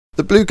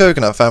The Blue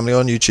Coconut Family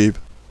on YouTube.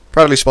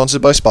 Proudly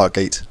sponsored by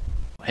Sparkgate.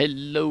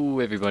 Hello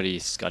everybody,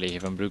 Skottyy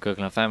here from Blue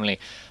Coconut Family.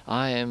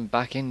 I am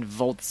back in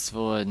Voltz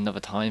for another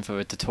time for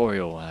a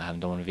tutorial. I haven't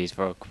done one of these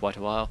for quite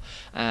a while,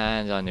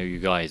 and I know you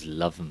guys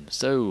love them.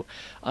 So,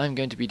 I'm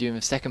going to be doing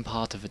the second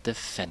part of a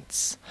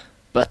defense.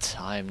 But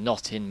I am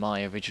not in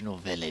my original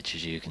village,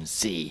 as you can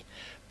see.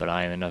 But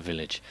I am in a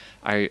village.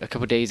 A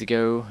couple of days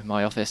ago, in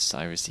my office,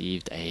 I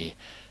received a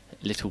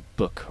little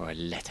book or a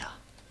letter.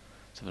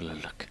 Let's have a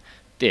little look.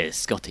 Dear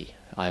Skottyy,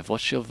 I have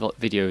watched your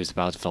videos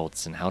about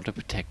Voltz and how to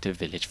protect a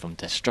village from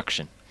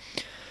destruction.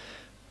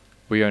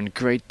 We are in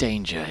great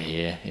danger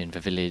here in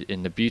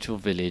the beautiful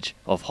village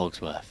of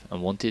Hogsworth,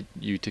 and wanted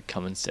you to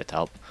come and set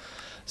up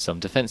some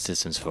defense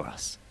systems for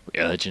us. We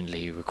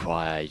urgently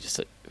require you,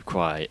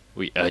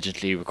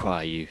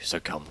 so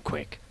come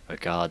quick.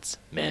 Regards,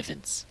 Mayor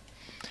Vince.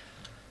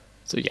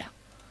 So yeah,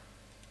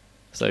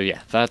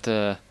 that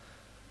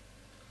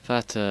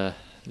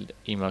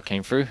email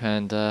came through,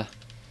 and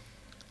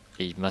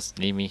he must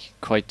need me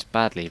quite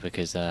badly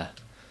because I've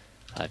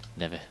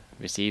never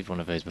received one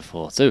of those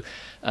before. So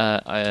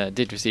I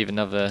did receive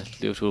another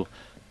little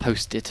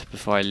post-it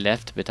before I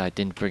left, but I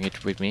didn't bring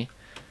it with me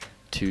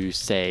to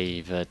say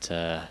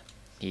that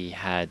he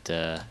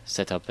had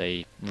set up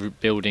a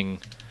building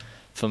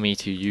for me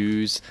to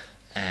use,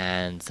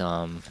 and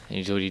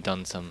he's already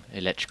done some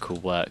electrical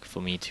work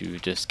for me to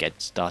just get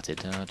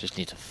started. I just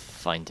need to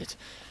find it.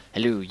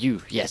 Hello,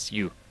 you. Yes,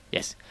 you.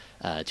 Yes.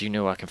 Do you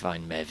know where I can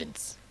find Mayor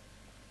Vince?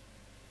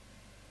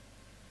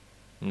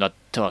 Not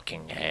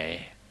talking,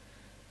 hey.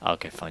 I'll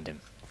go find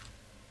him.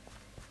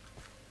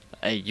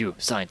 Hey, you,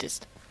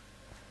 scientist.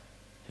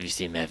 Have you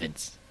seen Mayor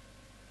Vince?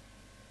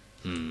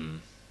 I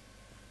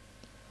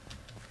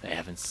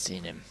haven't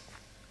seen him.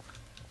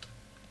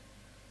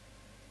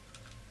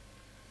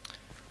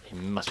 He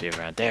must be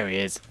around. There he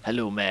is.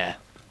 Hello, Mayor.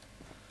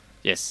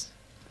 Yes.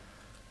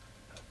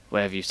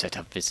 Where have you set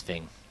up this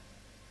thing?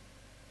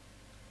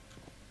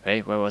 Hey,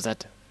 where was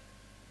that?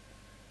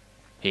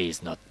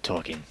 He's not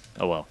talking.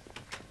 Oh well.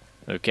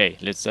 Okay,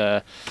 let's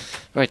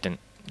right then.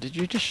 Did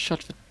you just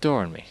shut the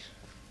door on me?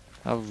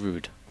 How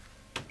rude.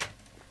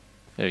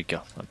 There we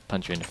go. I'll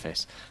punch you in the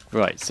face.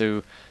 Right,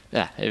 so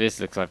yeah, this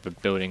looks like the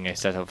building they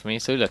set up for me.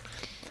 So look,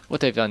 what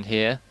they've done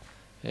here,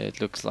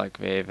 it looks like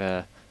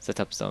they've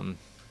set up some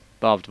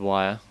barbed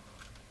wire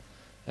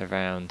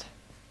around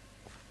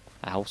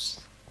a house.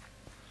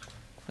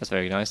 That's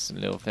very nice,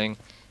 little thing.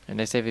 And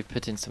they say they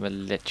put in some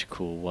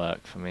electrical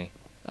work for me.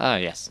 Ah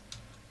yes,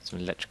 some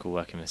electrical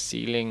work in the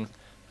ceiling.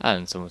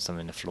 And some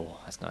in the floor.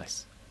 That's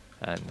nice.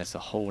 And there's a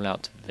hole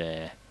out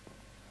there.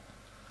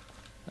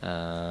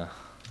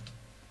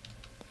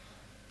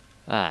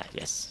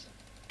 Yes.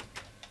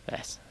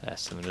 Yes,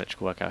 there's some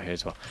electrical work out here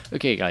as well.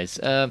 Okay, guys.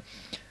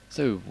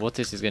 So what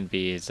this is going to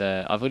be is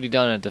I've already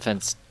done a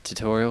defense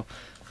tutorial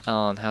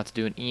on how to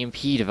do an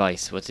EMP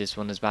device. What this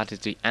one is about is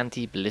the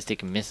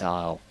Anti-Ballistic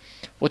missile.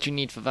 What you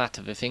need for that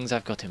are the things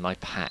I've got in my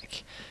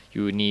pack.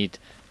 You would need.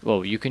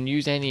 Well, you can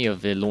use any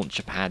of the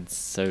launcher pads,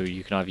 so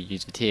you can either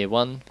use the tier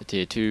 1, the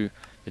tier 2,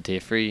 the tier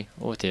 3,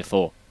 or tier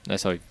 4. No,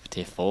 sorry,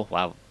 tier 4,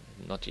 wow,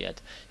 not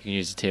yet. You can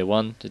use the tier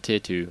 1, the tier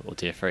 2, or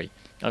tier 3.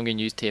 I'm going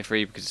to use tier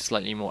 3 because it's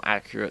slightly more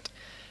accurate,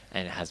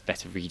 and it has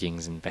better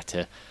readings and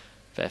better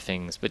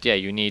things. But yeah,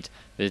 you need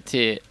the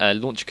tier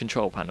launcher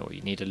control panel, you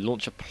need a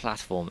launcher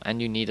platform,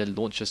 and you need a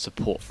launcher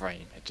support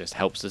frame. It just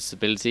helps the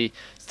stability,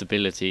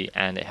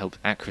 and it helps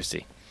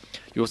accuracy.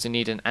 You also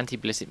need an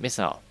anti-ballistic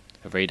missile,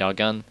 a radar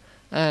gun,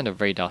 and a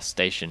radar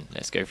station.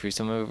 Let's go through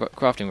some of the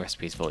crafting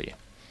recipes for you.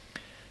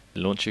 The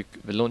launcher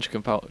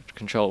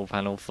control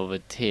panel for the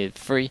tier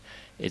 3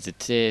 is a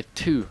tier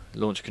 2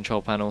 launcher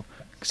control panel,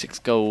 6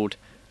 gold,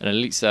 an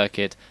elite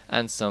circuit,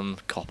 and some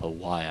copper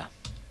wire.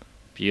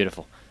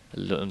 Beautiful.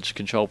 The launcher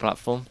control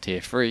platform, tier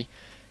 3,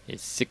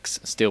 is 6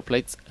 steel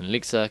plates, an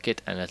elite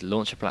circuit, and a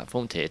launcher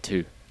platform, tier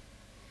 2.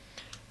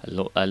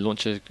 A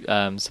launcher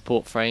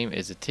support frame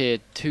is a tier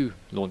 2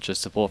 launcher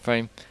support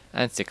frame,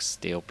 and 6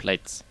 steel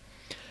plates.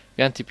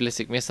 The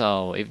anti-ballistic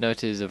missile, even though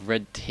it is a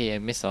red tier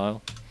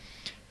missile,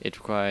 it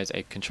requires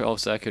a control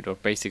circuit or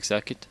basic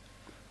circuit,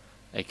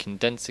 a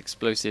condensed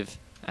explosive,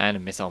 and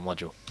a missile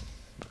module.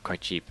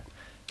 Quite cheap.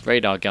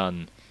 Radar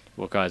gun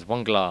requires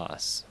 1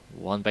 glass,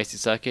 1 basic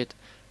circuit,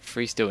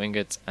 3 steel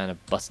ingots, and a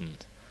button.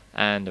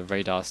 And a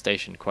radar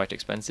station, quite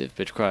expensive,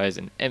 but requires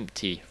an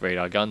empty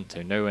radar gun,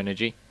 so no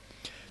energy,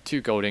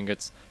 2 gold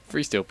ingots,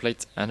 3 steel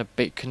plates, and a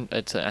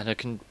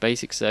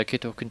basic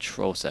circuit or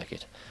control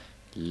circuit.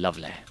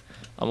 Lovely.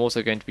 I'm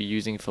also going to be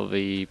using, for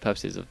the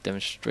purposes of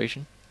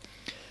demonstration,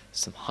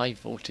 some high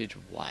voltage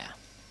wire,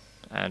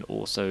 and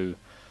also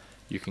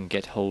you can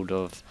get hold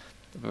of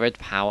red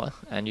power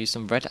and use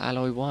some red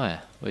alloy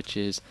wire, which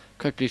is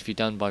quite beautifully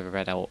done by the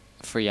red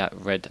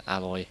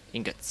alloy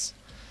ingots,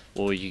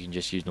 or you can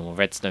just use normal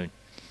redstone.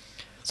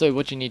 So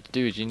what you need to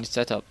do is you need to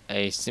set up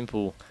a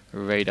simple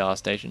radar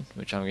station,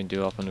 which I'm going to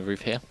do up on the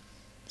roof here.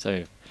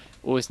 So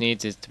all it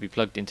needs is to be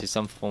plugged into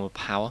some form of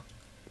power,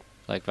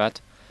 like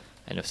that,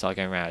 and it'll start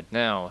going around.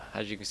 Now,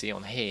 as you can see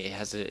on here, it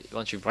has a,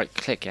 once you right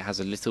click, it has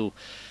a little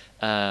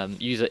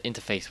user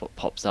interface what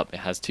pops up. It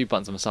has two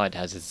buttons on the side. It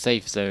has a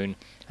safe zone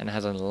and it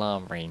has an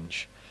alarm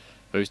range.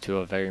 Those two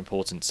are very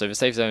important. So the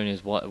safe zone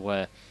is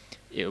where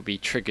it will be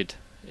triggered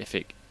if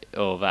it,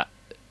 or that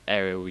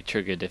area will be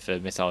triggered if a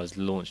missile is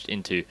launched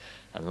into.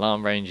 An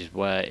alarm range is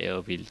where it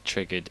will be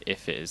triggered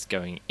if it is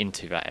going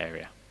into that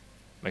area.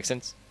 Make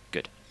sense?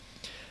 Good.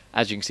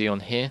 As you can see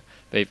on here,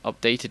 they've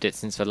updated it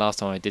since the last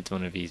time I did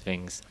one of these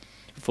things.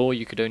 Before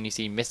you could only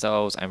see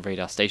missiles and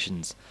radar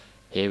stations.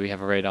 Here we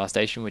have a radar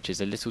station, which is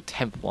a little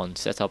temp one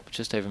set up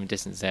just over the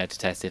distance there to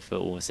test if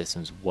all the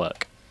systems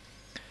work.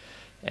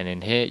 And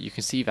in here you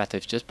can see that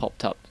they've just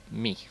popped up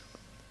me.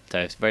 So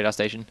it's radar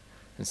station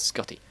and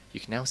Skottyy. You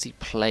can now see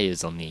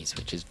players on these,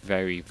 which is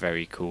very,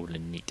 very cool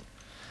and neat.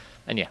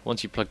 And yeah,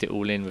 once you plugged it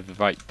all in with the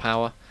right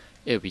power,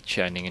 it'll be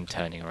churning and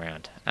turning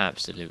around.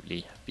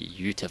 Absolutely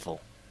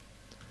beautiful.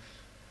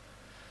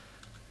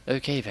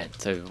 Okay then,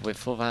 so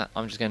for that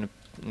I'm just going to,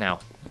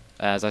 now,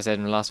 as I said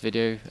in the last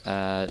video,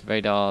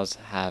 radars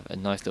have a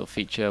nice little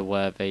feature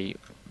where they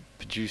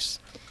produce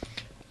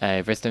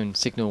a redstone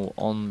signal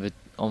on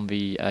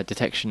the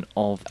detection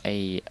of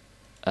a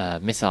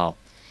missile.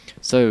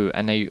 So,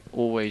 and they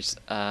always,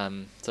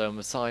 so on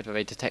the side where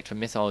they detect the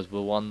missiles,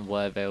 the one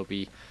where they'll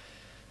be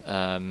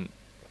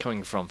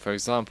coming from. For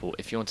example,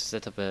 if you want to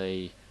set up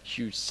a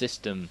huge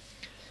system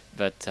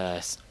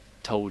that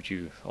told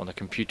you on a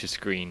computer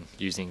screen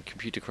using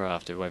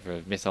computercraft whether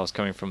a missile is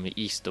coming from the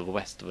east or the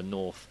west or the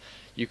north,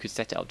 you could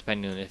set it up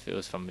depending on if it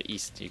was from the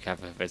east. You could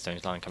have a redstone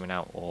line coming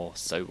out, or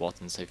so what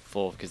and so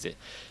forth. Because it,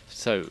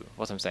 so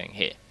what I'm saying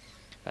here,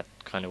 that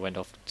kind of went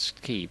off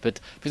key.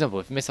 But for example,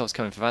 if a missile is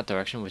coming from that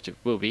direction, which it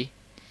will be,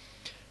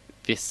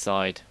 this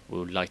side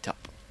will light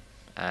up,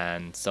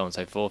 and so on and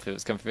so forth. If it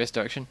was coming from this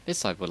direction, this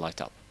side will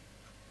light up.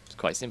 It's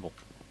quite simple.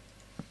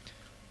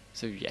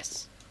 So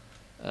yes.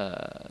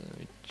 Let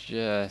me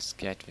just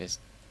get this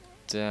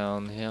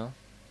down here.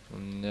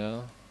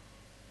 No.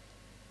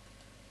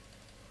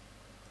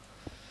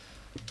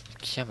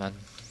 Come on.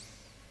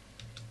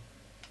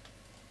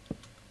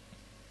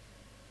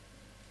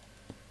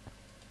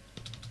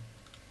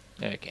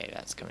 Okay,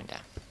 that's coming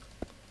down.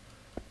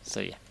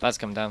 So yeah, that's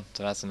come down.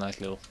 So that's a nice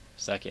little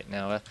circuit.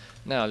 Now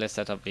let's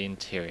set up the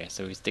interior.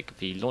 So we stick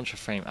the launcher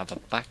frame at the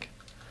back.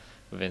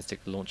 We then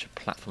stick the launcher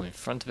platform in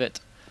front of it.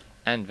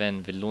 And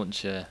then the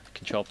launcher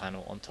control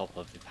panel on top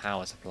of the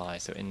power supply.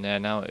 So in there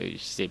now, you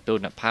see it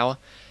building up power.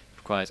 It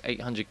requires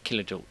 800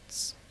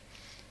 kilojoules.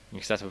 You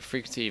can set up a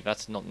frequency,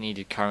 that's not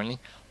needed currently.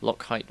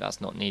 Lock height,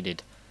 that's not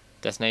needed.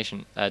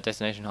 Destination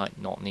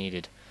height, not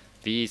needed.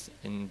 These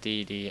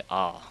indeed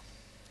are.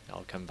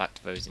 I'll come back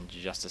to those in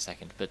just a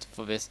second. But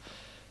for this,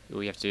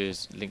 all you have to do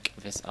is link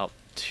this up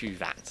to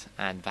that,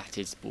 and that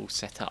is all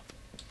set up.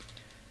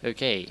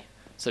 Okay,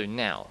 so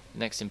now,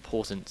 next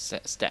important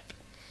step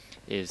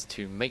is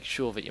to make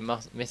sure that your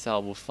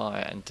missile will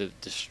fire and to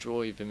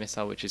destroy the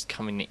missile which is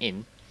coming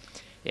in.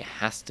 It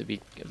has to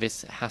be,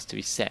 this has to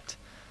be set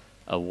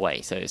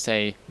away. So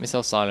say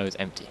missile silo is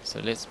empty. So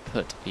let's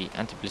put the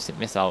anti-ballistic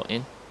missile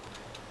in.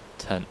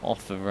 Turn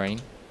off the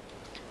rain.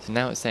 So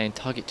now it's saying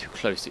target too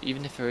close. So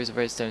even if there is a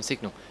redstone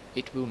signal,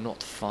 it will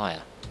not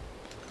fire.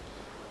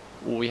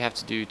 All we have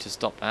to do to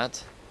stop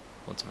that,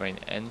 once the rain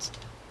ends,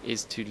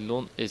 is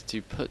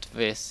to put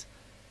this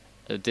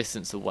a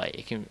distance away.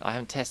 It can, I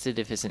haven't tested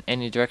if it's in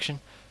any direction,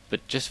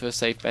 but just for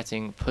safe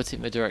betting, put it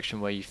in the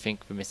direction where you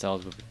think the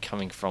missiles will be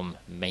coming from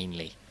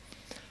mainly.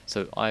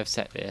 So I've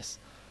set this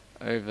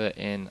over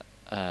in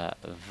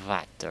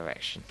that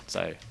direction,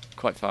 so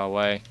quite far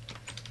away.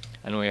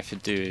 And all we have to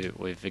do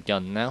with the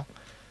gun now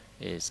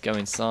is go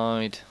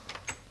inside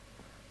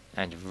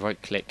and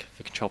right click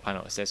the control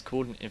panel. It says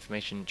coordinate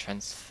information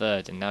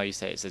transferred, and now you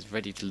say it says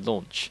ready to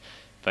launch.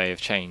 They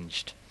have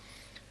changed.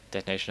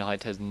 Detonation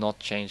height has not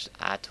changed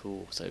at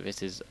all, so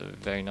this is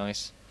very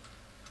nice.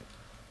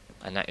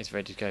 And that is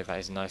ready to go. That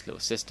is a nice little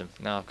system.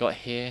 Now I've got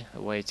here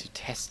a way to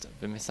test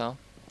the missile,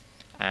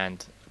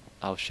 and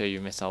I'll show you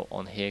a missile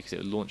on here because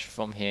it will launch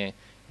from here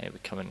and it will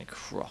be coming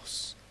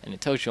across. And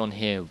it tells you on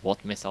here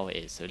what missile it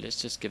is. So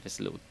let's just give this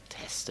a little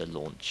tester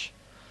launch.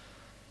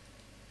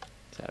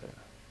 So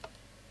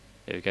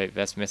there we go,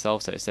 that's missile.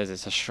 So it says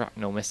it's a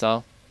shrapnel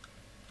missile.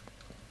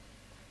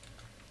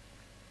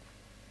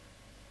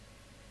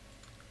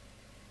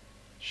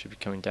 Should be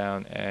coming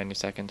down any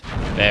second.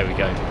 There we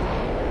go.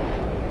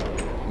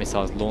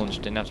 Missile's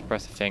launched, didn't have to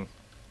press a thing.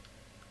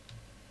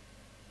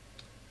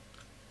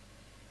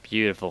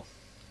 Beautiful.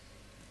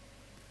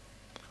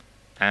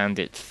 And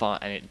it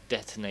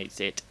detonates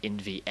it in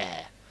the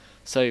air.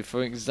 So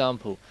for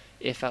example,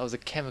 if that was a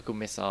chemical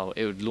missile,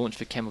 it would launch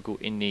the chemical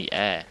in the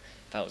air.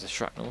 If that was a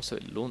shrapnel, so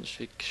it launched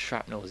the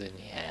shrapnels in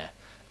the air,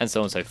 and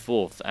so on and so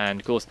forth.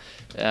 And of course,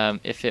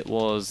 if it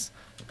was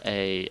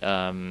a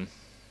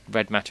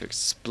red matter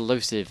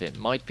explosive, it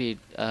might be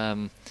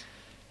a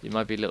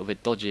little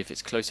bit dodgy if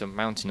it's close to a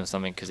mountain or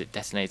something, because it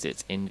detonates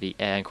it in the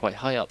air and quite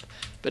high up.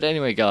 But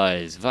anyway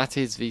guys, that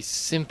is the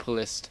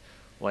simplest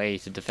way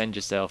to defend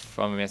yourself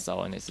from a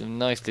missile, and it's a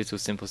nice little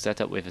simple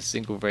setup with a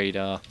single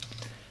radar,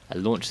 a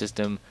launch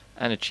system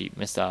and a cheap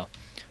missile.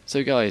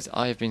 So guys,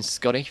 I have been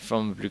Skottyy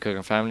from Blue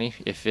Coconut Family.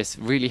 If this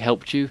really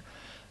helped you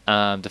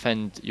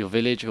defend your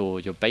village or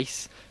your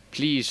base,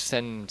 please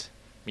send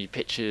me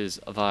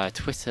pictures via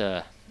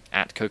Twitter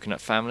at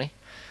Coconut Family,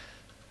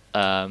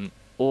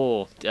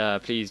 or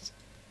please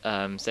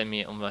send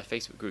me on my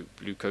Facebook group,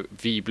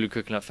 Blue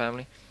Coconut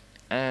Family,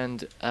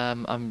 and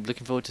I'm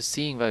looking forward to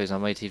seeing those. I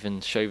might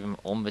even show them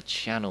on the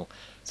channel.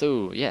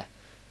 So yeah,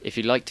 if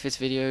you liked this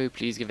video,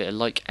 please give it a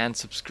like and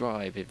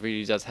subscribe. It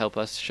really does help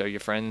us show your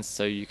friends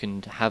so you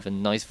can have a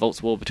nice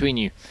Voltz war between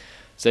you.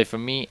 So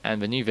from me and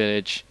the new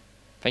village,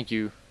 thank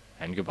you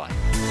and goodbye.